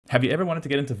Have you ever wanted to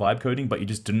get into vibe coding, but you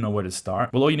just didn't know where to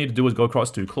start? Well, all you need to do is go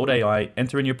across to Claude AI,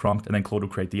 enter in your prompt, and then Claude will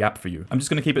create the app for you. I'm just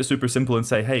going to keep it super simple and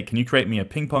say, hey, can you create me a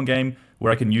ping pong game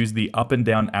where I can use the up and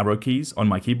down arrow keys on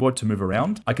my keyboard to move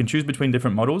around? I can choose between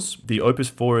different models. The Opus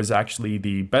 4 is actually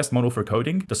the best model for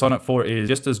coding. The Sonnet 4 is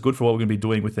just as good for what we're going to be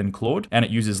doing within Claude, and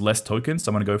it uses less tokens.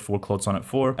 So I'm going to go for Claude Sonnet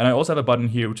 4. And I also have a button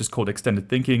here which is called Extended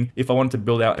Thinking. If I wanted to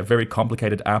build out a very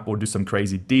complicated app or do some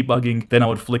crazy debugging, then I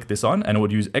would flick this on and it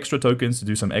would use extra tokens to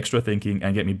do some extra thinking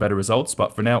and get me better results.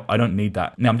 But for now, I don't need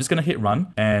that. Now I'm just going to hit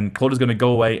run, and Claude is going to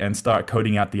go away and start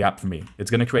coding out the app for me.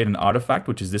 It's going to create an artifact,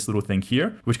 which is this little thing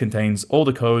here, which contains all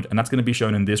the code, and that's going to be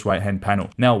shown in this right hand panel.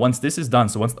 Now once this is done,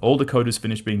 so once all the code is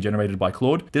finished being generated by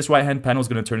Claude, this right hand panel is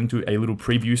going to turn into a little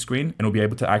preview screen, and we'll be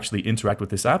able to actually interact with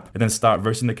this app and then start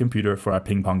versing the computer for our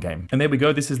ping pong game. And there we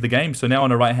go, this is the game. So now on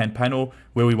the right hand panel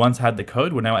where we once had the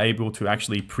code, we're now able to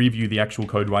actually preview the actual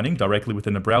code running directly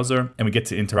within the browser, and we get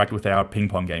to interact with our ping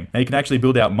pong game. Now you can actually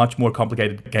build out much more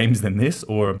complicated games than this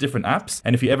or different apps,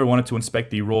 and if you ever wanted to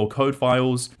inspect the raw code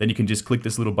files, then you can just click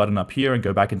this little button up here and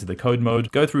go back into the code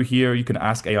mode. Go through here, you can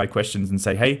ask AI questions and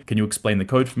say, hey, can you explain the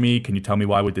code for me? Can you tell me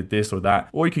why we did this or that?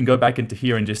 Or you can go back into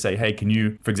here and just say, hey, can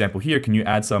you, for example here, can you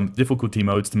add some difficulty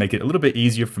modes to make it a little bit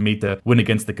easier for me to win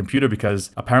against the computer, because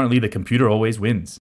apparently the computer always wins.